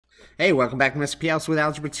Hey, welcome back to Mr. P. with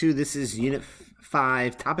Algebra 2. This is Unit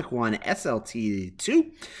 5, Topic 1,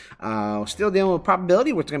 SLT2. Still dealing with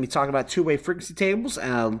probability. We're going to be talking about two-way frequency tables.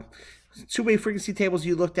 Two-way frequency tables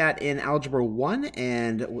you looked at in Algebra 1,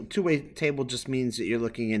 and two-way table just means that you're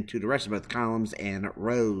looking in two directions, both columns and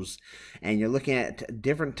rows, and you're looking at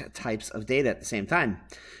different types of data at the same time.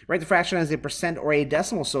 Write the fraction as a percent or a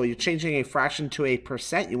decimal. So you're changing a fraction to a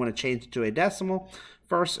percent. You want to change it to a decimal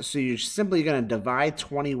first, so you're simply going to divide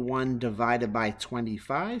 21 divided by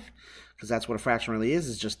 25, because that's what a fraction really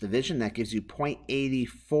is just division. That gives you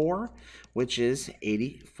 0.84, which is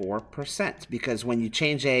 84%, because when you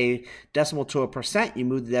change a decimal to a percent, you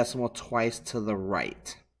move the decimal twice to the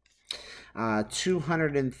right.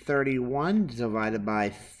 231 divided by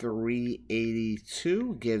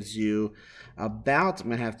 382 gives you about, I'm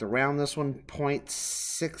going to have to round this one,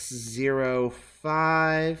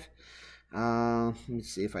 0.605. Let me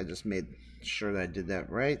see if I just made sure that I did that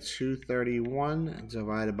right. 231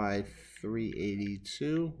 divided by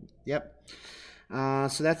 382. Yep.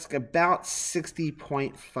 So that's about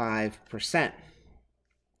 60.5%.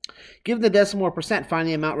 Give the decimal or percent, find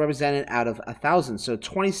the amount represented out of 1,000. So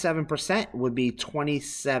 27% would be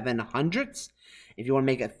 27 hundredths. If you want to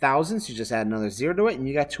make it thousands, you just add another zero to it, and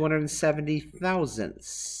you got 270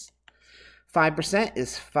 thousandths. 5%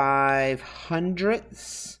 is 5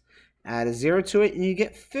 hundredths. Add a zero to it, and you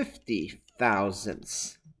get 50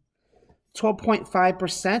 thousandths.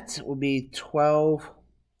 12.5% will be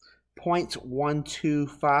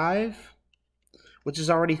 12.125, which is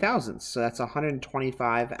already thousandths. So that's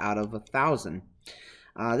 125 out of 1,000.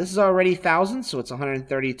 This is already thousandths, so it's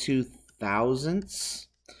 132 thousandths.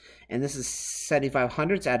 And this is 75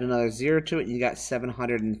 hundredths. Add another zero to it, and you got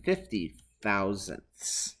 750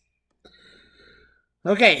 thousandths.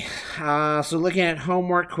 Okay, so looking at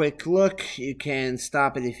homework, quick look. You can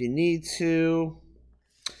stop it if you need to.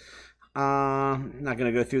 I'm not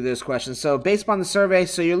going to go through those questions. So based upon the survey,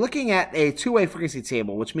 so you're looking at a two-way frequency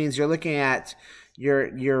table, which means you're looking at,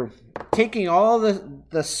 you're taking all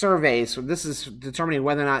the surveys. So this is determining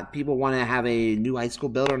whether or not people want to have a new high school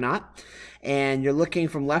built or not. And you're looking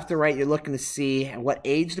from left to right, you're looking to see what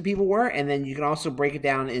age the people were, and then you can also break it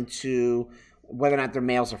down into whether or not they're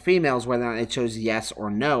males or females, whether or not they chose yes or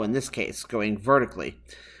no, in this case, going vertically.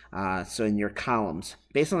 So in your columns.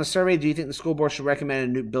 Based on the survey, do you think the school board should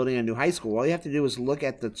recommend building a new high school? All you have to do is look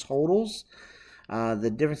at the totals. The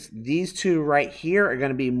difference, these two right here are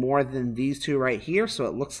going to be more than these two right here, so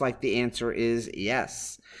it looks like the answer is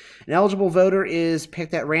yes. An eligible voter is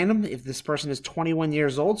picked at random if this person is 21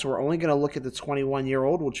 years old, so we're only going to look at the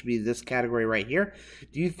 21-year-old, which would be this category right here.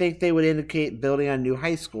 Do you think they would indicate building a new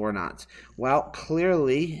high school or not? Well,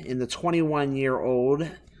 clearly, in the 21-year-old,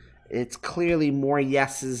 it's clearly more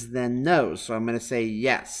yeses than no's, so I'm going to say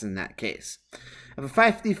yes in that case. If a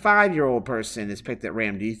 55-year-old person is picked at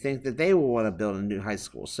random, do you think that they will want to build a new high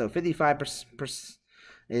school? So 55%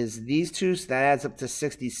 is these two, so that adds up to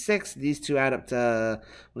 66. These two add up to,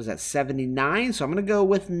 what is that, 79? So I'm going to go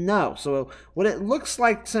with no. So what it looks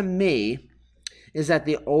like to me is that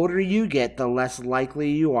the older you get, the less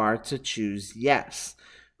likely you are to choose yes.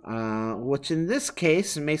 Which in this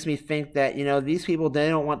case makes me think that, you know, these people, they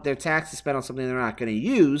don't want their taxes spent on something they're not going to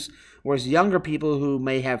use, whereas younger people who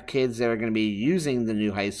may have kids that are going to be using the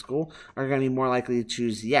new high school are going to be more likely to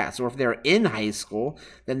choose yes. Or if they're in high school,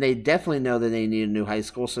 then they definitely know that they need a new high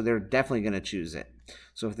school, so they're definitely going to choose it.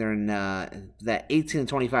 So if they're in that 18 to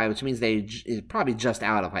 25, which means they probably just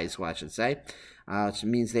out of high school, I should say, which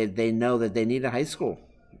means they know that they need a high school,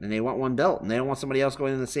 and they want one built, and they don't want somebody else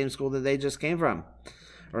going in the same school that they just came from,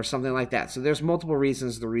 or something like that. So there's multiple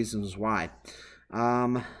reasons, the reasons why.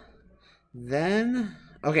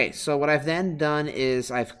 Okay, so what I've then done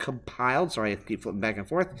is I've compiled, sorry I keep flipping back and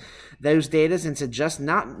forth, those data into just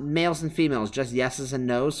not males and females, just yeses and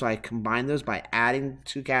nos. So I combine those by adding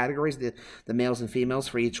two categories, the males and females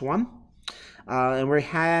for each one. And we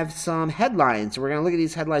have some headlines. So we're going to look at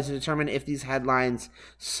these headlines to determine if these headlines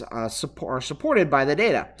are supported by the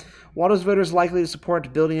data. What is voters likely to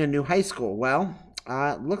support building a new high school? Well,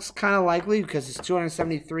 it looks kind of likely because it's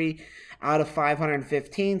 273 out of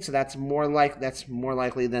 515, so that's more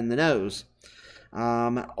likely than the no's.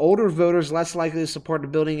 Older voters less likely to support the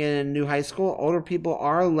building in a new high school. Older people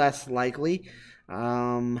are less likely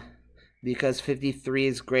because 53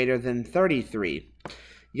 is greater than 33.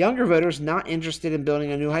 Younger voters not interested in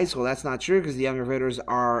building a new high school. That's not true because the younger voters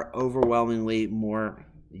are overwhelmingly more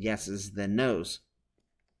yeses than no's.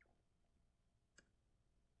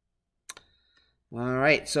 All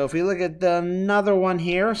right, so if we look at another one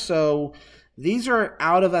here, so these are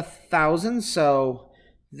out of 1,000, so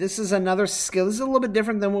This is another skill. This is a little bit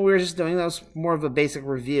different than what we were just doing. That was more of a basic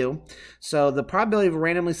review. So the probability of a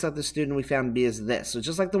randomly selected student we found to be is this. So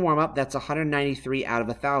just like the warm-up, that's 193 out of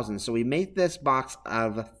 1,000. So we make this box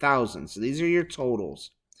out of 1,000. So these are your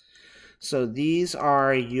totals. So these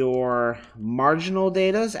are your marginal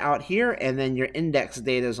datas out here, and then your index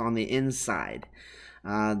data is on the inside.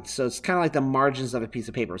 So it's kind of like the margins of a piece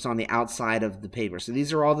of paper. It's on the outside of the paper. So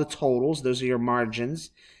these are all the totals. Those are your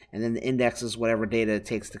margins. And then the index is whatever data it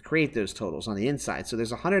takes to create those totals on the inside. So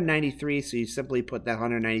there's 193, so you simply put that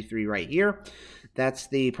 193 right here. That's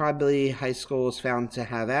the probability high school is found to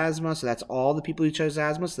have asthma, so that's all the people who chose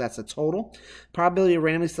asthma, so that's a total. Probability of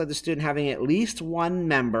randomly selected student having at least one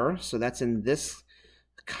member, so that's in this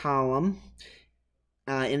column,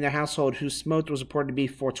 in their household who smoked was reported to be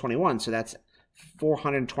 421, so that's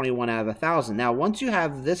 421 out of 1,000. Now, once you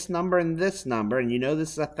have this number, and you know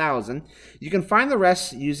this is 1,000, you can find the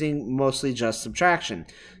rest using mostly just subtraction.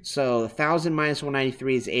 So 1,000 minus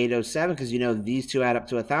 193 is 807, because you know these two add up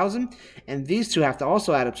to 1,000, and these two have to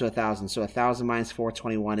also add up to 1,000. So 1,000 minus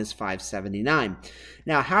 421 is 579.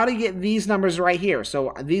 Now, how to get these numbers right here?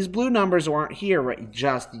 So these blue numbers aren't here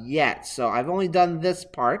just yet. So I've only done this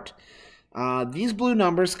part. These blue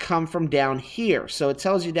numbers come from down here. So it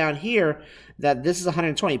tells you down here that this is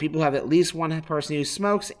 120. People who have at least one person who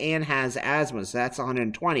smokes and has asthma. So that's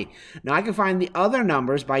 120. Now I can find the other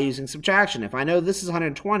numbers by using subtraction. If I know this is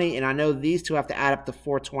 120 and I know these two have to add up to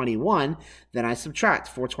 421, then I subtract.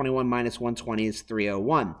 421 minus 120 is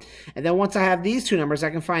 301. And then once I have these two numbers,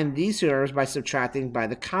 I can find these two numbers by subtracting by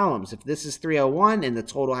the columns. If this is 301 and the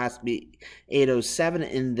total has to be 807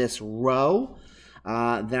 in this row,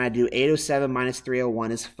 then I do 807 minus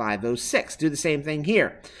 301 is 506. Do the same thing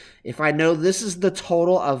here. If I know this is the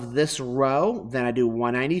total of this row, then I do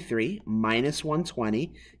 193 minus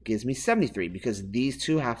 120 gives me 73, because these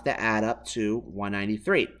two have to add up to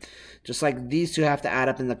 193. Just like these two have to add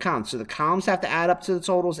up in the columns. So the columns have to add up to the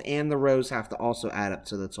totals, and the rows have to also add up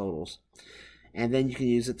to the totals. And then you can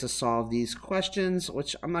use it to solve these questions,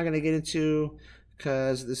 which I'm not going to get into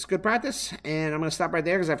because this is good practice. And I'm going to stop right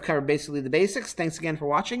there because I've covered basically the basics. Thanks again for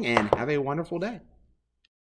watching, and have a wonderful day.